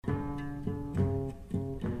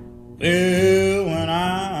Well, when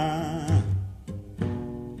I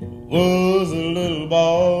was a little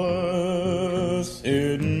boy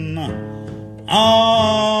sitting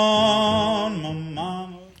on my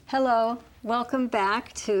mama. Hello, welcome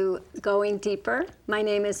back to Going Deeper. My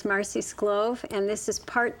name is Marcy Sklove, and this is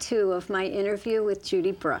part 2 of my interview with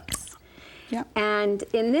Judy Brooks. Yep. And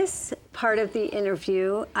in this part of the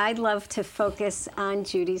interview, I'd love to focus on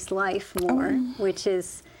Judy's life more, which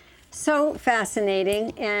is so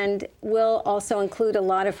fascinating, and will also include a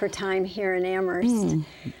lot of her time here in Amherst.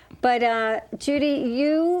 But Judy,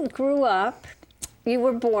 you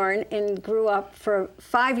were born and grew up for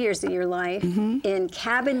 5 years of your life in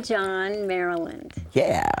Cabin John, Maryland.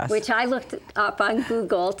 Yes. Which I looked up on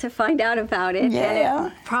Google to find out about it. Yeah. And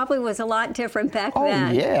it probably was a lot different back Oh,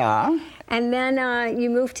 then. yeah. And then you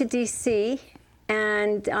moved to D.C.,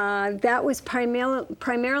 and that was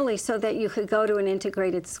primarily so that you could go to an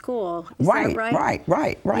integrated school. Is that right?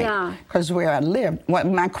 Right. Yeah. Because where I lived,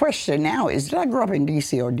 my question now is, did I grow up in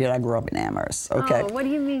D.C. or did I grow up in Amherst? Okay. Oh, what do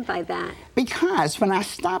you mean by that? Because when I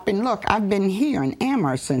stop and look, I've been here in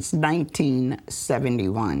Amherst since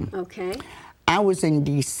 1971. Okay. I was in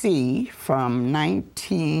D.C. from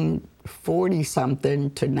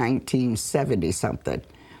 1940-something to 1970-something.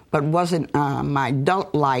 But wasn't my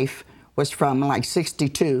adult life was from like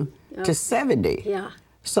 62 to 70. Yeah.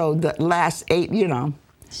 So the last 8,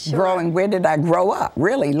 Sure. growing, where did I grow up?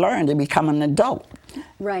 Really learn to become an adult.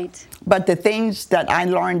 Right. But the things that I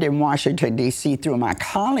learned in Washington, D.C. through my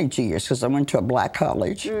college years, because I went to a black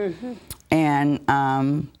college, and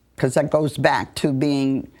because that goes back to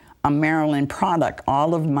being a Maryland product.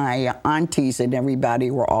 All of my aunties and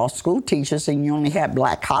everybody were all school teachers, and you only had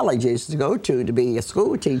black colleges to go to be a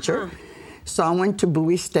school teacher. So I went to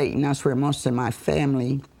Bowie State, and that's where most of my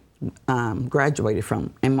family graduated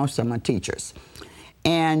from, and most of my teachers.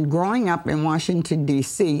 And growing up in Washington,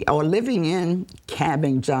 D.C., or living in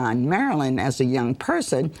Cabin John, Maryland as a young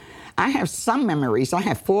person, I have some memories. I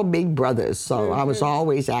have 4 big brothers, so I was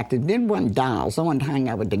always active. Didn't want dolls. I wanted to hang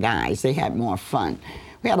out with the guys. They had more fun.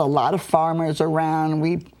 We had a lot of farmers around.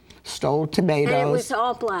 We stole tomatoes. And it was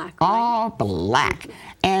all black, right? All black.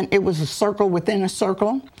 And it was a circle within a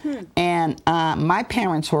circle. And my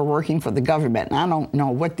parents were working for the government. And I don't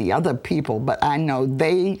know what the other people, but I know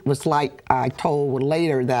they was like, I told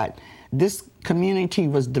later that this community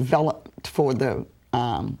was developed for the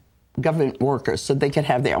government workers so they could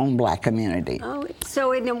have their own black community. Oh,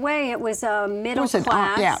 so in a way it was a middle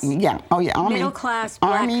class. Middle class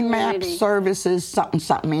black Army Map community. Services,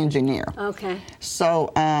 something engineer. Okay.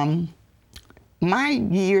 So my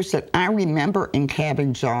years that I remember in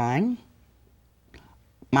Cabin John,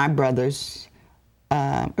 my brothers,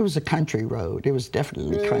 it was a country road. It was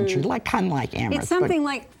definitely country, kind of like Amherst. It's something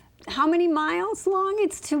like, how many miles long?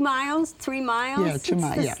 It's 2 miles, 3 miles? Yeah, 2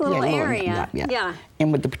 miles. This little area. Yeah.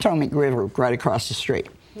 And with the Potomac River right across the street.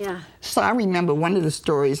 Yeah. So I remember one of the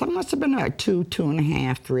stories, I must have been like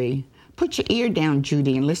 2.5, 3. Put your ear down,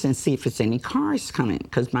 Judy, and listen and see if it's any cars coming,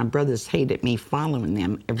 because my brothers hated me following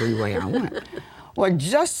them everywhere I went. Well,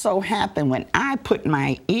 just so happened when I put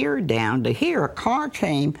my ear down to hear a car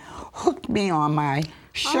came, hooked me on my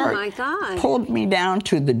shirt, oh my God. Pulled me down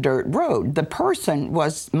to the dirt road. The person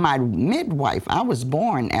was my midwife. I was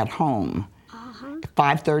born at home.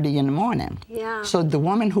 5:30 in the morning. Yeah. So the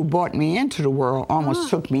woman who brought me into the world almost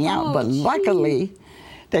took me out, but luckily,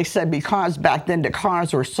 they said because back then the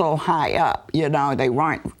cars were so high up, they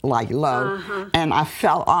weren't like low, and I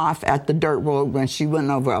fell off at the dirt road when she went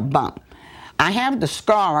over a bump. I have the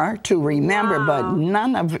scar to remember, but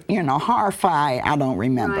none of, horrified, I don't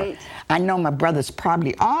remember. Right. I know my brothers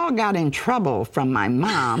probably all got in trouble from my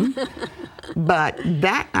mom, but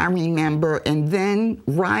that I remember. And then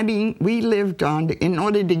riding, we lived in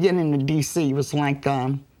order to get into D.C., it was like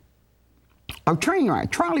a train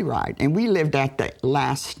ride, trolley ride. And we lived at the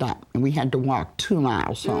last stop, and we had to walk 2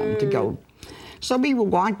 miles home to go. So we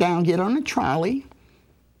would walk down, get on the trolley,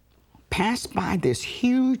 pass by this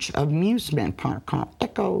huge amusement park called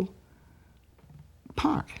Echo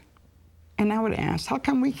Park. And I would ask, how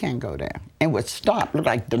come we can't go there? And would stop,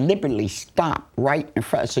 like deliberately stop right in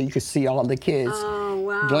front so you could see all the kids. Oh,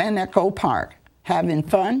 wow. Glen Echo Park, having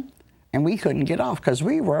fun. And we couldn't get off because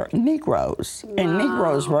we were Negroes. Wow. And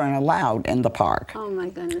Negroes weren't allowed in the park. Oh, my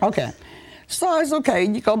goodness. Okay. So it's okay,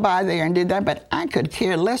 you go by there and did that, but I could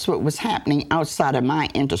care less what was happening outside of my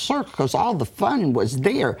inner circle because all the fun was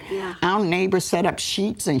there. Yeah. Our neighbors set up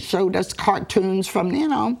sheets and showed us cartoons from,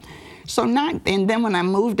 and then when I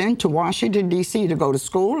moved into Washington, D.C. to go to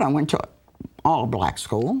school, I went to all black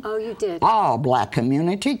school. Oh, you did? All black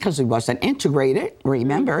community, because it wasn't integrated,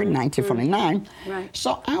 remember, in 1949. Right.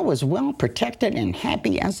 So I was well protected and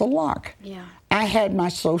happy as a lark. Yeah. I had my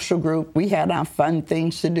social group. We had our fun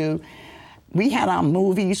things to do. We had our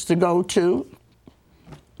movies to go to,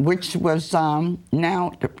 which was,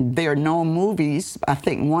 now there are no movies. I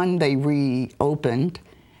think one they reopened,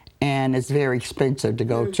 and it's very expensive to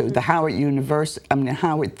go to. The Howard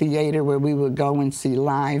Howard Theater, where we would go and see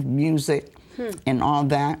live music and all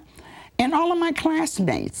that. And all of my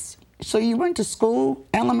classmates. So you went to school,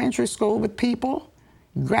 elementary school with people,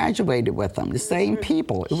 graduated with them, the same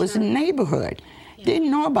people. It was a neighborhood.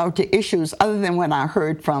 Didn't know about the issues other than what I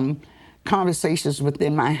heard from conversations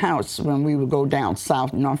within my house when we would go down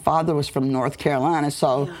south. My father was from North Carolina,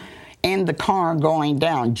 so in the car going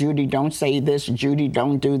down, Judy, don't say this, Judy,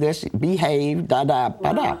 don't do this, behave, da-da,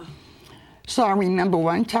 da-da. So I remember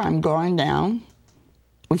one time going down,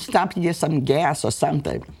 we stopped to get some gas or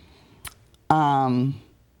something, and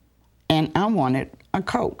I wanted a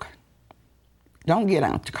Coke. Don't get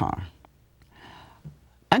out the car.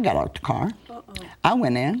 I got out the car. I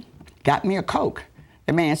went in, got me a Coke.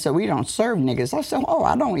 The man said, we don't serve niggas. I said, oh,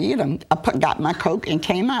 I don't eat them. Got my Coke and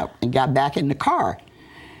came out and got back in the car.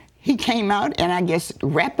 He came out and I guess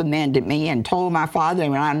reprimanded me and told my father,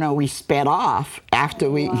 and I know we sped off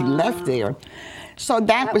after he left there. So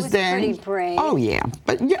that was then. Pretty brave. Oh, yeah.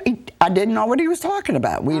 But yeah, I didn't know what he was talking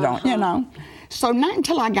about. We don't, you know. So not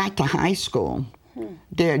until I got to high school,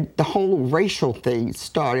 the whole racial thing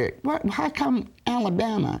started. How come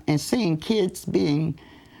Alabama and seeing kids being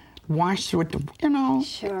washed with the, you know.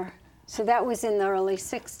 Sure. So that was in the early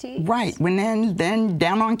 60s? Right. When then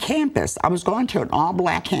down on campus, I was going to an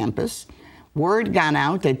all-black campus. Word got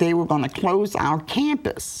out that they were going to close our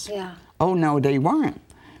campus. Yeah. Oh, no, they weren't.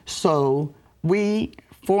 So we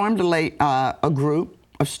formed a group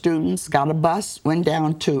of students, got a bus, went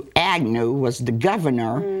down to Agnew, was the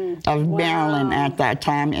governor of Maryland at that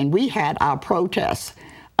time, and we had our protests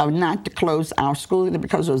of not to close our school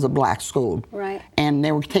because it was a black school. Right. And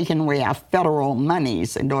they were taking away our federal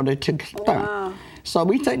monies in order to start. So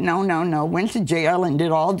we said, no, went to jail and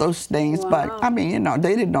did all those things. But, I mean, you know,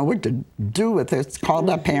 they didn't know what to do with us. Called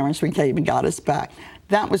our parents, we came and got us back.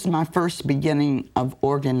 That was my first beginning of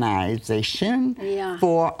organization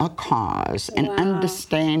for a cause and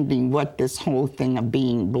understanding what this whole thing of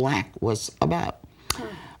being black was about.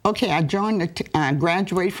 Okay, I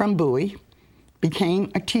graduated from Bowie,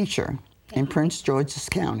 became a teacher in Prince George's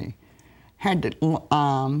County. Had to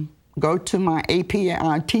go to my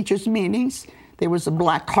AP teachers meetings. There was a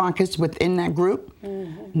black caucus within that group.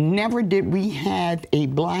 Never did we have a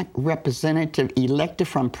black representative elected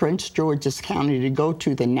from Prince George's County to go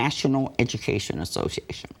to the National Education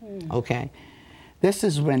Association, okay? This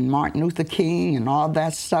is when Martin Luther King and all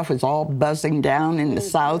that stuff is all buzzing down in the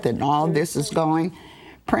South and all this is going.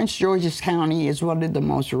 Prince George's County is one of the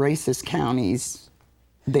most racist counties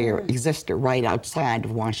there existed right outside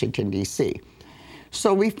of Washington, D.C.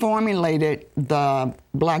 So we formulated the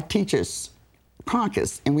Black Teachers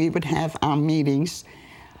Caucus, and we would have our meetings.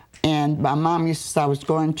 And my mom used to say I was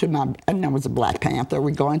going to and I was a Black Panther.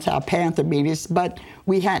 We'd go into our Panther meetings, but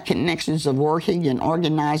we had connections of working and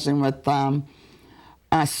organizing with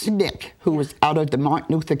SNCC, who was out of the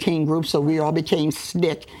Martin Luther King group, so we all became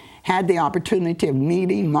SNCC. Had the opportunity of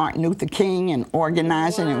meeting Martin Luther King and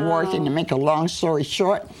organizing and working, to make a long story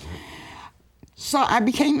short. So I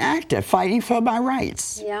became active, fighting for my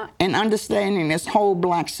rights and understanding this whole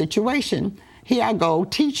black situation. Here I go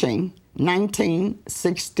teaching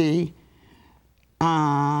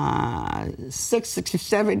 1966,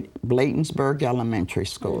 67, Bladensburg Elementary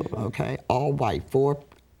School, okay? All white, 4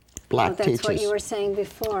 black teachers. That's what you were saying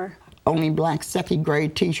before. Only black second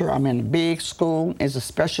grade teacher. I'm in a big school. It's a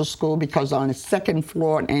special school because on the second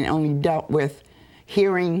floor and only dealt with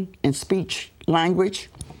hearing and speech language.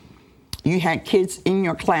 You had kids in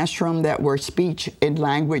your classroom that were speech and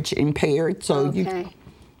language impaired. So the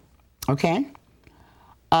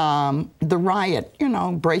riot, you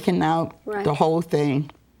know, breaking out, the whole thing.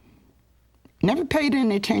 Never paid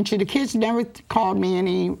any attention. The kids never called me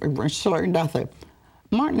any certain nothing.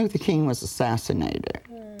 Martin Luther King was assassinated.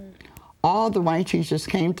 All the white teachers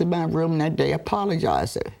came to my room that day,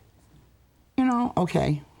 apologized. You know,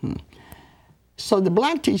 okay. So the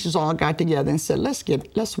black teachers all got together and said,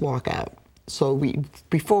 let's walk out. So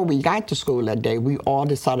before we got to school that day, we all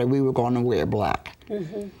decided we were going to wear black.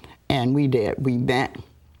 And we did. We met.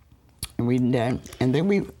 And we did. And then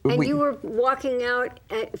we you were walking out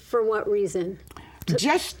for what reason?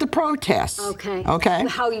 Just the protest. Okay. Okay.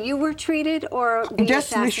 How you were treated, or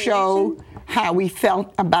just to show how we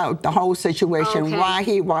felt about the whole situation.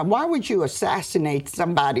 Okay. Why would you assassinate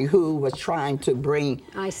somebody who was trying to bring?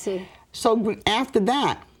 I see. So after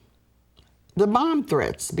that, the bomb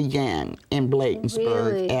threats began in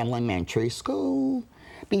Bladensburg Really? Elementary School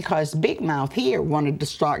because Big Mouth here wanted to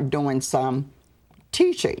start doing some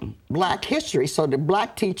teaching Black history. So the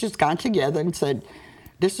Black teachers got together and said,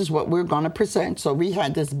 this is what we're going to present. So we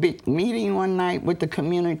had this big meeting one night with the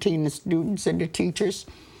community and the students and the teachers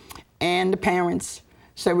and the parents.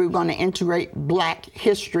 So we were going to integrate Black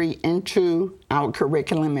history into our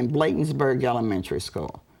curriculum in Bladensburg Elementary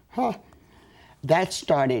School. Huh. That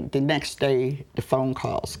started the next day, the phone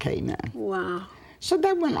calls came in. Wow. So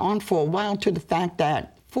that went on for a while, to the fact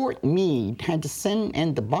that Fort Meade had to send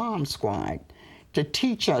in the bomb squad to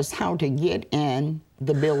teach us how to get in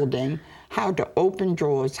the building, how to open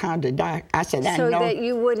drawers, how to die. I said, I So know. that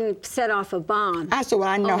you wouldn't set off a bomb. I said, well,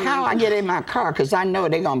 I know how I get in my car, because I know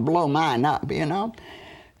they're going to blow mine up, you know?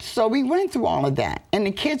 So we went through all of that. And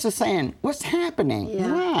the kids are saying, what's happening?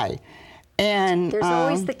 Yeah. Why? And There's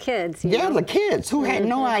always the kids. You know? the kids who had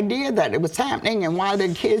no idea that it was happening, and why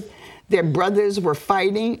their kids, their brothers were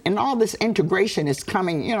fighting, and all this integration is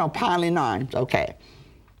coming, you know, piling on. Okay.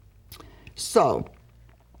 So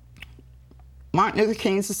Martin Luther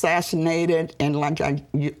King's assassinated, and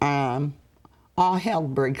all hell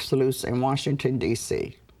breaks loose in Washington,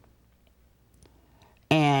 D.C.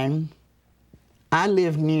 And I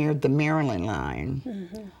live near the Maryland line.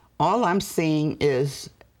 Mm-hmm. All I'm seeing is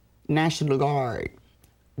National Guard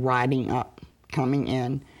riding up, coming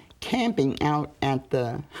in, camping out at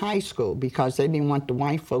the high school because they didn't want the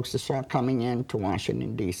white folks to start coming in to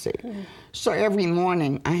Washington, D.C. Mm-hmm. So every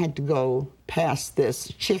morning I had to go past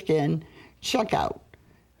this chicken checkout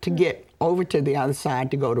to get over to the other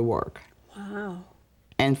side to go to work. Wow.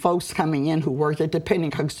 And folks coming in who worked at the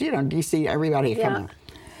Pentagon, because, you know, D.C., everybody had come out.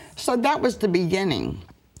 So that was the beginning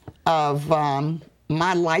of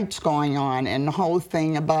my lights going on, and the whole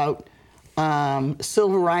thing about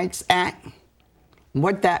Civil Rights Act,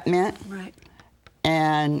 what that meant. Right.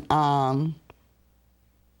 And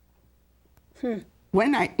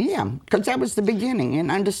because that was the beginning,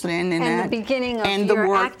 and understanding and that. the beginning of and your the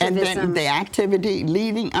work, activism. and then the activity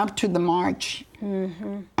leading up to the march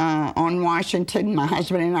on Washington. My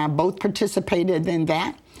husband and I both participated in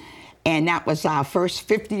that. And that was our first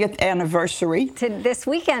 50th anniversary. This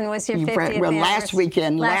weekend was your 50th anniversary. Well, last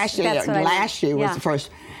weekend, last year was the first.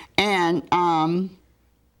 And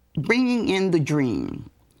bringing in the dream.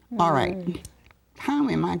 All right, how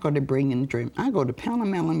am I going to bring in the dream? I go to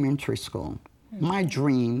Pelham Elementary School. My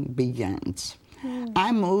dream begins.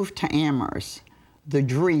 I moved to Amherst. The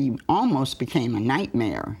dream almost became a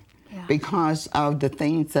nightmare because of the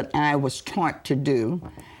things that I was taught to do.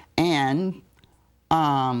 And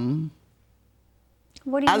what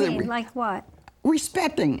do you mean? Like what?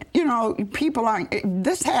 Respecting, you know, people aren't.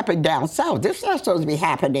 This happened down south. This is not supposed to be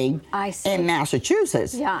happening in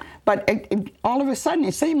Massachusetts. Yeah. But all of a sudden,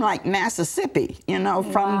 it seemed like Mississippi. You know,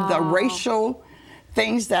 from the racial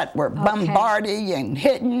things that were bombarding and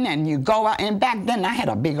hitting, and you go out. And back then, I had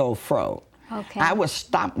a big old fro. Okay. I was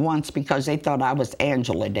stopped once because they thought I was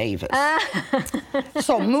Angela Davis.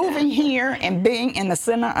 So moving here and being in the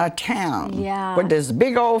center of town with this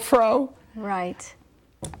big old fro. Right.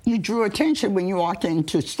 You drew attention when you walked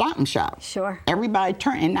into Stop and Shop. Sure. Everybody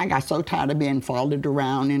turned, and I got so tired of being followed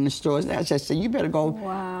around in the stores. I just said, you better go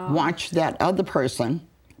watch that other person,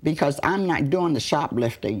 because I'm not doing the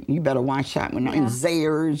shoplifting. You better watch that one. And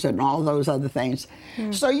Zayres and all those other things.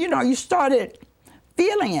 So, you know, you started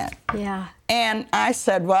feeling it. Yeah. And I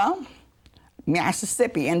said, well,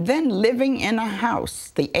 Mississippi. And then living in a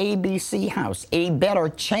house, the ABC house, A Better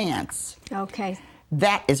Chance. Okay.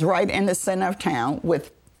 That is right in the center of town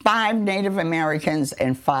with 5 Native Americans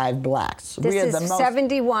and 5 blacks. This is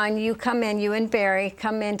 71. You come in, you and Barry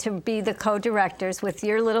come in to be the co-directors with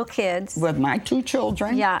your little kids. With my 2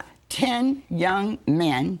 children. Yeah. 10 young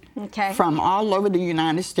men from all over the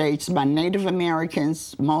United States, by Native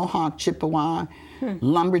Americans, Mohawk, Chippewa,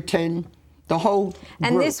 Lumberton, the whole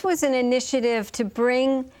And group. this was an initiative to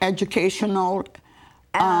bring educational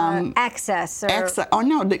access. Oh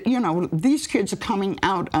no, you know, these kids are coming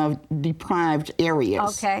out of deprived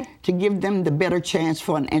areas to give them the better chance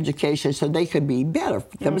for an education so they could be better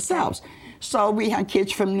for themselves. So we had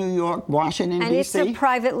kids from New York, Washington, D.C. And it's a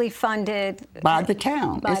privately funded... By the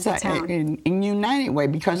town. In United Way,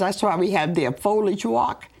 because that's why we have their foliage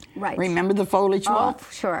walk. Right. Remember the foliage walk? Oh,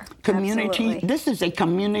 sure. Community. Absolutely. This is a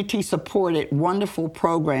community-supported, wonderful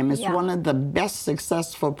program. It's one of the best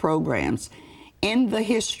successful programs in the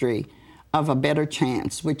history of A Better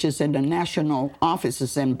Chance, which is in the national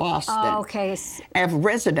offices in Boston. Oh, okay. Have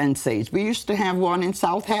residencies. We used to have one in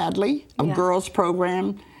South Hadley, a girls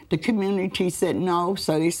program. The community said no,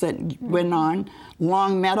 so they said went on.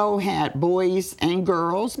 Long Meadow had boys and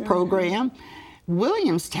girls program.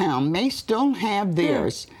 Williamstown may still have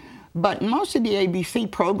theirs, but most of the ABC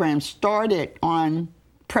programs started on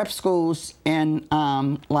prep schools in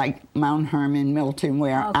like Mount Hermon, Milton,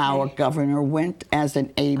 where our governor went as an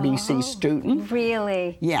ABC student.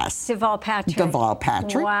 Really? Yes. Deval Patrick. Deval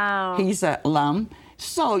Patrick. Wow. He's an alum.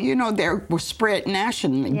 So, you know, they were spread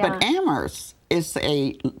nationally. Yeah. But Amherst is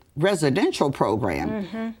a residential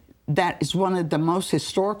program that is one of the most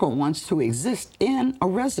historical ones to exist in a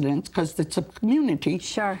residence because it's a community.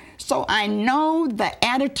 Sure. So I know the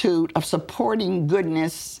attitude of supporting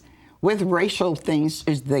goodness with racial things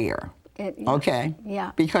is there. Okay?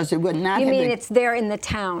 Yeah. Because it would not You have mean it's there in the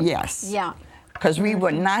town? Yes. Yeah. Because we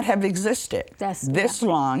would not have existed this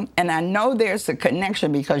long. And I know there's a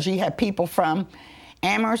connection because you have people from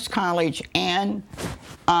Amherst College and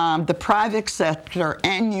the private sector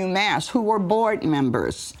and UMass who were board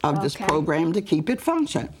members of this program to keep it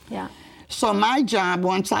function. Yeah. So my job,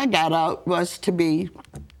 once I got out, was to be,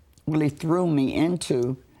 really threw me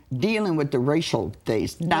into dealing with the racial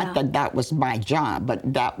things. Not that that was my job,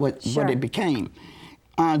 but that was what it became.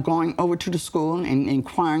 Going over to the school and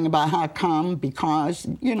inquiring about how come, because,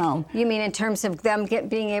 you know. You mean in terms of them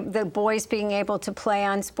the boys being able to play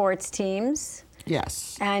on sports teams?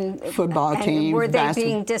 Yes. And football teams. Were they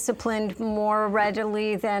being disciplined more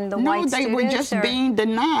readily than the white students? No, they were just being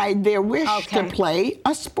denied their wish to play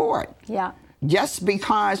a sport. Yeah. Just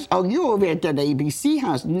because, oh, you over at that ABC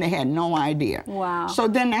house, and they had no idea. Wow. So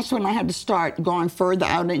then that's when I had to start going further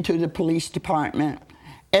out into the police department,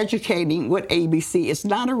 educating what ABC is.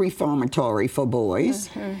 Not a reformatory for boys.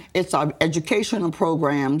 It's our educational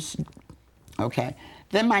programs. Okay.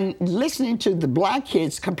 Then by listening to the black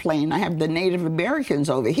kids complain, I have the Native Americans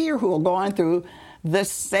over here who are going through the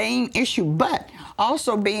same issue, but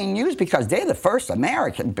also being used because they're the first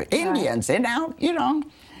American Indians, and now, you know.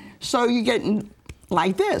 So you're getting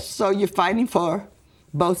like this. So you're fighting for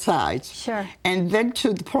both sides. Sure. And then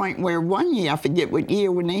to the point where one year, I forget what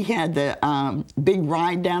year, when they had the big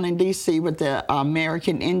ride down in D.C. with the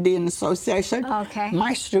American Indian Association,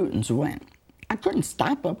 my students went. I couldn't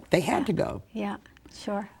stop them. They had to go. Yeah,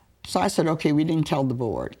 sure. So I said, okay, we didn't tell the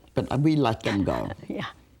board, but we let them go. Yeah.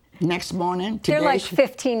 Next morning, today, they're like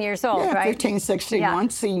 15 years old, right? 15, 16,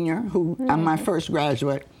 one senior, who I'm my first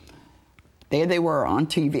graduate. There they were on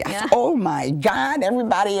TV. I said, oh my God,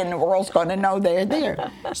 everybody in the world's going to know they're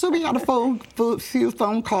there. So we got a few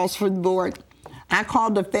phone calls for the board. I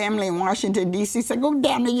called the family in Washington, D.C., said, go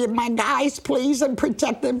down and get my guys, please, and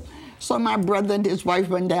protect them. So my brother and his wife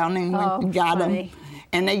went down and went and got them.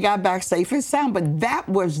 And they got back safe and sound. But that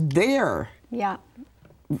was their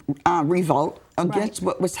revolt against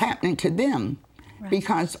what was happening to them.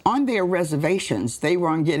 Because on their reservations, they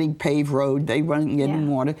weren't getting paved road, they weren't getting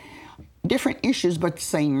water. Different issues, but the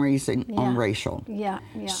same reason on racial.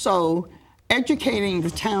 So educating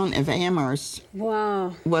the town of Amherst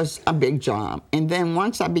was a big job. And then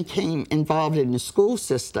once I became involved in the school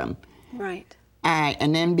system, I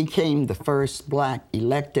then became the first black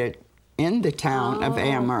elected in the town of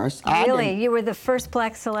Amherst. Really? You were the first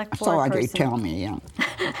black select board person? So they tell me,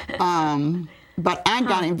 But I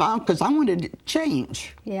got involved because I wanted to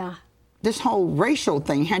change. Yeah. This whole racial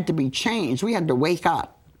thing had to be changed. We had to wake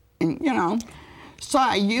up. And, you know, so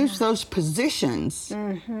I used those positions,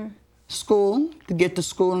 school, to get the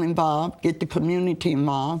school involved, get the community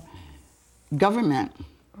involved, government,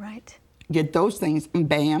 get those things, and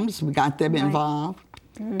BAMs, we got them involved,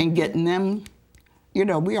 and getting them, you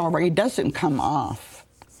know, it doesn't come off,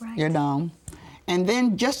 you know. And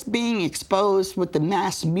then just being exposed with the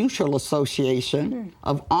Mass Mutual Association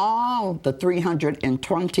of all the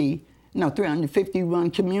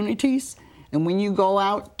 351 communities. And when you go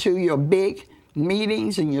out to your big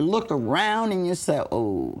meetings and you look around and you say,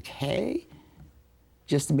 okay,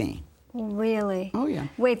 just me. Really? Oh, yeah.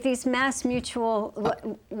 Wait, these Mass Mutual,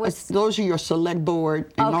 those are your select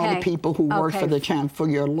board and all the people who work for the for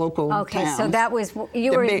your local towns. So that was,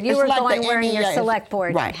 you were going wearing your select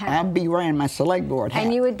board hat. Right, I'll be wearing my select board hat.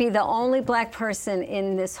 And you would be the only black person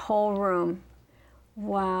in this whole room.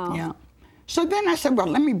 Wow. Yeah. So then I said, well,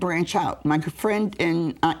 let me branch out. My friend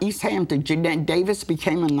in East Hampton, Jeanette Davis,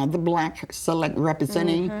 became another black select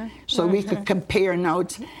representative, so we could compare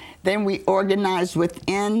notes. Then we organized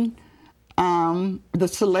within the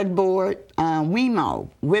select board, WEMO,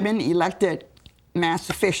 Women Elected Mass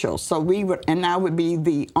Officials. So I would be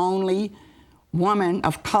the only woman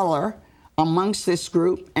of color amongst this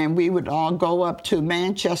group, and we would all go up to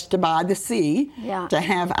Manchester by the Sea to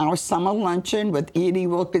have our summer luncheon with Edie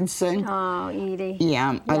Wilkinson. Oh, Edie.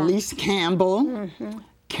 Yeah, Elise Campbell,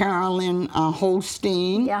 Carolyn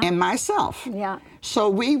Holstein, and myself. Yeah. So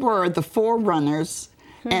we were the forerunners,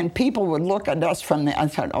 and people would look at us from the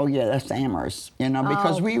outside, oh yeah, that's Amherst, you know,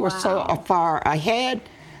 because we were so far ahead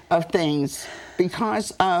of things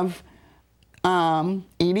because of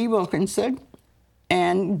Edie Wilkinson.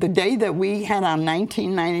 And the day that we had our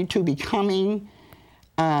 1992 becoming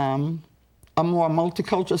a more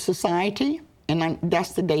multicultural society, and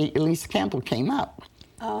that's the day Elise Campbell came up.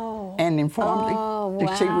 Oh. And informed me. Oh,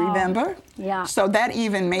 Did she remember? Yeah. So that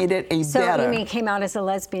even made it a So better. you mean came out as a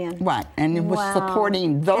lesbian? Right, and it was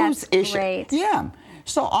supporting those That's issues. Great. Yeah.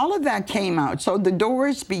 So all of that came out. So the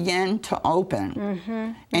doors began to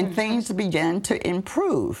open, and things began to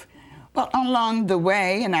improve. But along the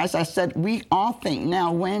way, and as I said, we all think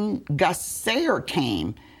now when Gus Sayer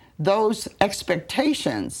came, those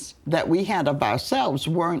expectations that we had of ourselves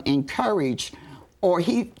weren't encouraged, or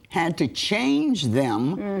he had to change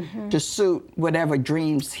them to suit whatever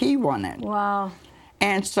dreams he wanted. Wow.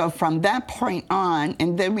 And so from that point on,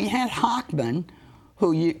 and then we had Hockman,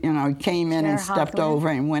 who you know came in and stepped over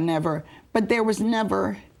and whenever, but there was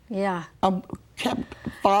never kept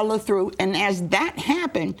follow through. And as that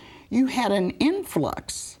happened, you had an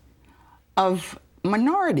influx of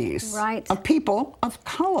minorities, of people of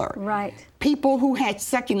color, people who had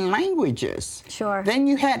second languages. Sure. Then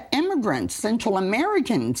you had immigrants, Central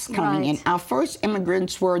Americans coming in. Our first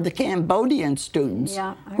immigrants were the Cambodian students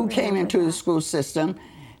who came into the school system.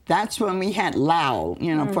 That's when we had Lao,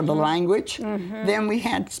 you know, for the language. Then we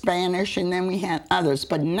had Spanish, and then we had others.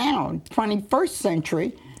 But now, 21st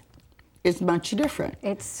century, it's much different.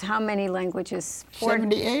 It's how many languages?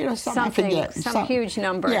 78 or something, I forget. Some huge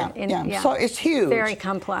number. So it's huge. Very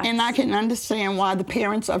complex. And I can understand why the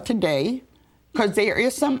parents of today, because there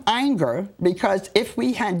is some anger, because if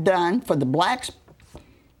we had done for the black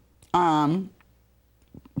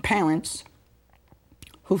parents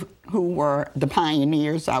who were the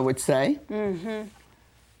pioneers, I would say,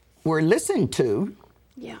 were listened to,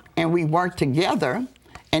 and we worked together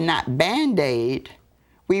and not Band-Aid,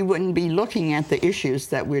 we wouldn't be looking at the issues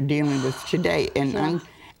that we're dealing with today. And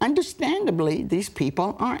understandably, these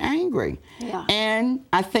people are angry. And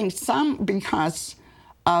I think some because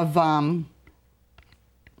of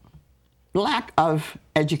lack of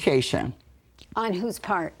education. On whose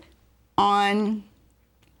part? On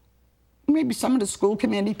maybe some of the school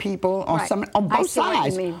committee people, or some on both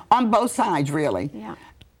sides. On both sides, really.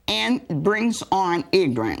 And it brings on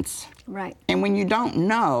ignorance. And when you don't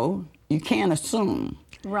know, you can't assume.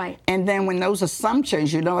 And then when those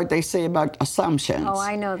assumptions, you know what they say about assumptions. Oh,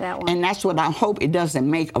 I know that one. And that's what I hope it doesn't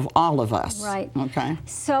make of all of us. Okay.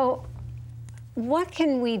 So, what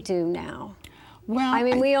can we do now? Well, I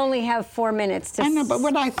mean, we only have 4 minutes to, I know, but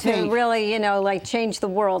what I think, to really, you know, like change the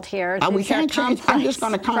world here. We can't change. I'm just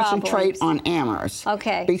going to concentrate on Amherst.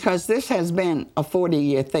 Okay. Because this has been a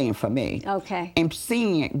 40-year thing for me. Okay. And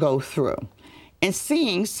seeing it go through, and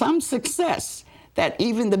seeing some success that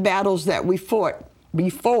even the battles that we fought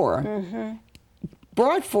before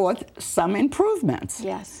brought forth some improvements.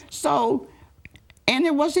 So, and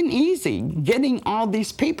it wasn't easy getting all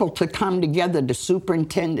these people to come together, the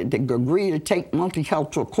superintendent, to agree to take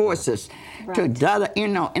multicultural courses, to, you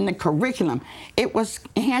know, in the curriculum. It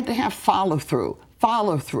had to have follow through.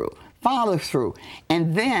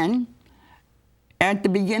 And then at the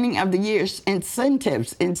beginning of the years,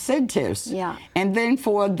 incentives. And then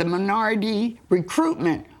for the minority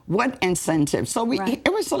recruitment, what incentives? So it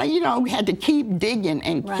was like, you know, we had to keep digging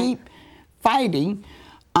and keep fighting.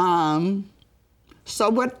 And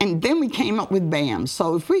then we came up with BAMS.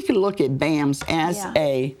 So if we could look at BAMS as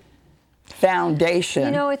a foundation.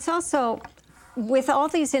 You know, it's also, with all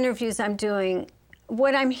these interviews I'm doing,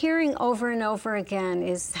 what I'm hearing over and over again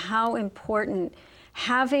is how important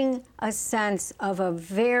having a sense of a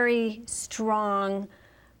very strong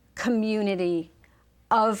community,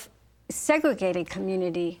 of segregated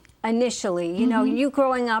community initially. You know, you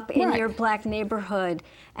growing up in your black neighborhood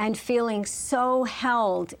and feeling so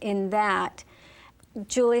held in that.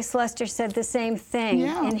 Julius Lester said the same thing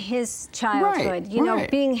in his childhood. You know,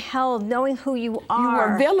 being held, knowing who you are. You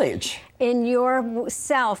were a village. In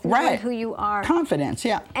yourself, knowing who you are. Confidence,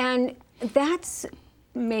 And that's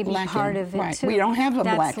maybe part of it, too. We don't have a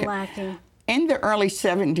That's lacking. In the early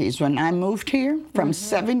 70s, when I moved here, from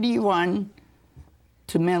 71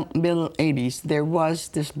 to middle 80s, there was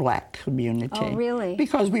this black community. Oh, really?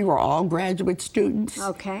 Because we were all graduate students.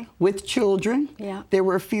 Okay. With children. Yeah. There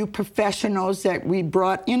were a few professionals that we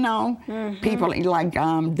brought, you know, people like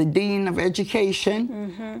the Dean of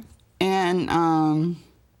Education and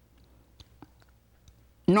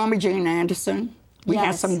Norma Jean Anderson. We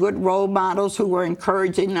had some good role models who were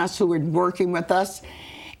encouraging us, who were working with us.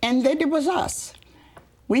 And then there was us.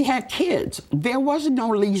 We had kids. There was no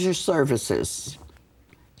leisure services.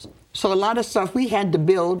 So a lot of stuff, we had to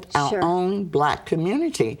build our own black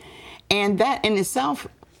community. And that in itself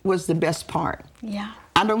was the best part. Yeah.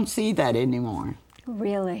 I don't see that anymore.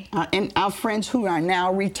 Really? And our friends who are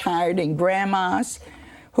now retired and grandmas,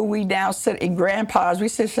 who we now sit, and grandpas, we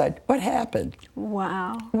just said, what happened?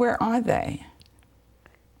 Wow. Where are they?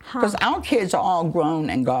 Because our kids are all grown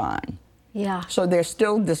and gone. Yeah. So there's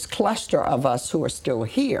still this cluster of us who are still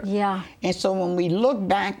here. Yeah. And so when we look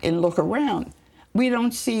back and look around, we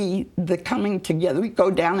don't see the coming together. We go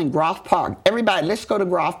down in Groff Park. Everybody, let's go to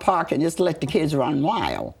Groff Park and just let the kids run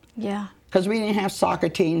wild. Yeah. Because we didn't have soccer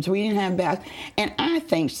teams, we didn't have basketball. And I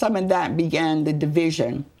think some of that began the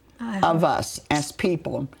division of us as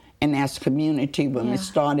people and as community when we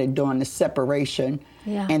started doing the separation.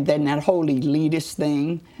 Yeah. And then that whole elitist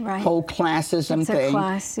thing, Right. whole classism It's a thing.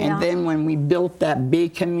 class, yeah. And then when we built that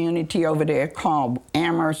big community over there called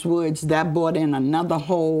Amherst Woods, that brought in another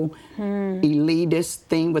whole elitist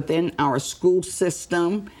thing within our school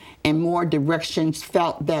system, and more directions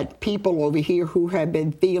felt that people over here who had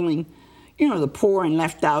been feeling, you know, the poor and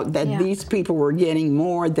left out, that these people were getting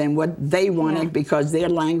more than what they wanted because their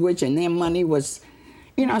language and their money was,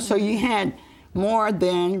 you know, so you had more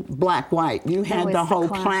than black-white. You had the whole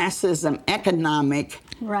classism, economic,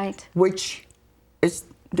 Right. which is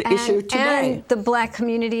the issue today. And the black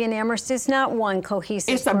community in Amherst is not one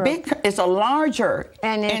cohesive It's a group. it's a larger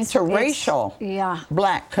And it's interracial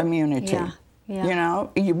black community. Yeah, yeah. You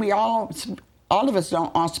know, we all of us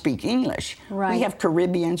don't all speak English. Right. We have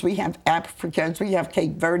Caribbeans, we have Africans, we have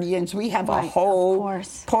Cape Verdeans, we have a Right, of whole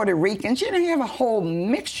course. Puerto Ricans. You know, you have a whole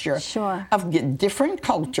mixture of different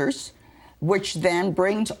cultures, which then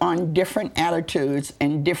brings on different attitudes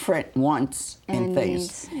and different wants and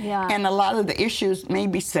things. Needs. Yeah. And a lot of the issues may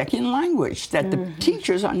be second language that the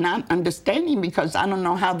teachers are not understanding, because I don't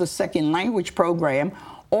know how the second language program,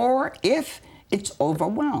 or if it's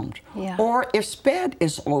overwhelmed, or if SPED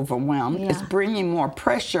is overwhelmed, it's bringing more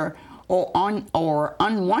pressure or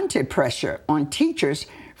unwanted pressure on teachers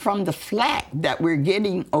from the flack that we're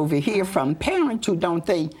getting over here from parents who don't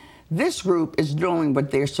think this group is doing what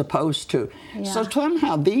they're supposed to. So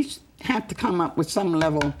somehow these have to come up with some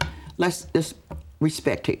level, let's just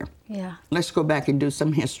respect here. Yeah. Let's go back and do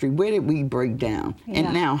some history. Where did we break down?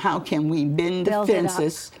 And now how can we bend the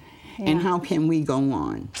fences, and how can we go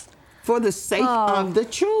on? For the sake of the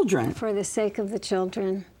children. For the sake of the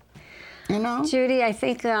children. You know? Judy, I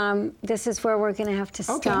think this is where we're going to have to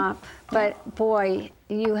stop. But boy,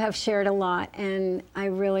 you have shared a lot, and I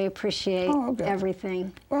really appreciate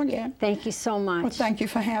everything. Well, yeah. Thank you so much. Well, thank you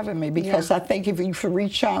for having me, because I think if you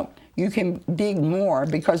reach out, you can dig more,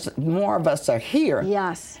 because more of us are here.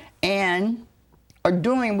 Yes. And are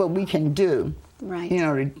doing what we can do. Right. You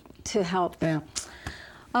know, to help. Yeah.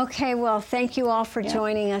 Okay, well, thank you all for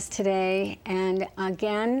joining us today. And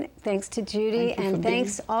again, thanks to Judy, and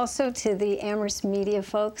thanks also to the Amherst Media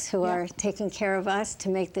folks who are taking care of us to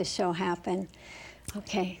make this show happen.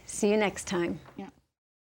 Okay, see you next time. Yeah.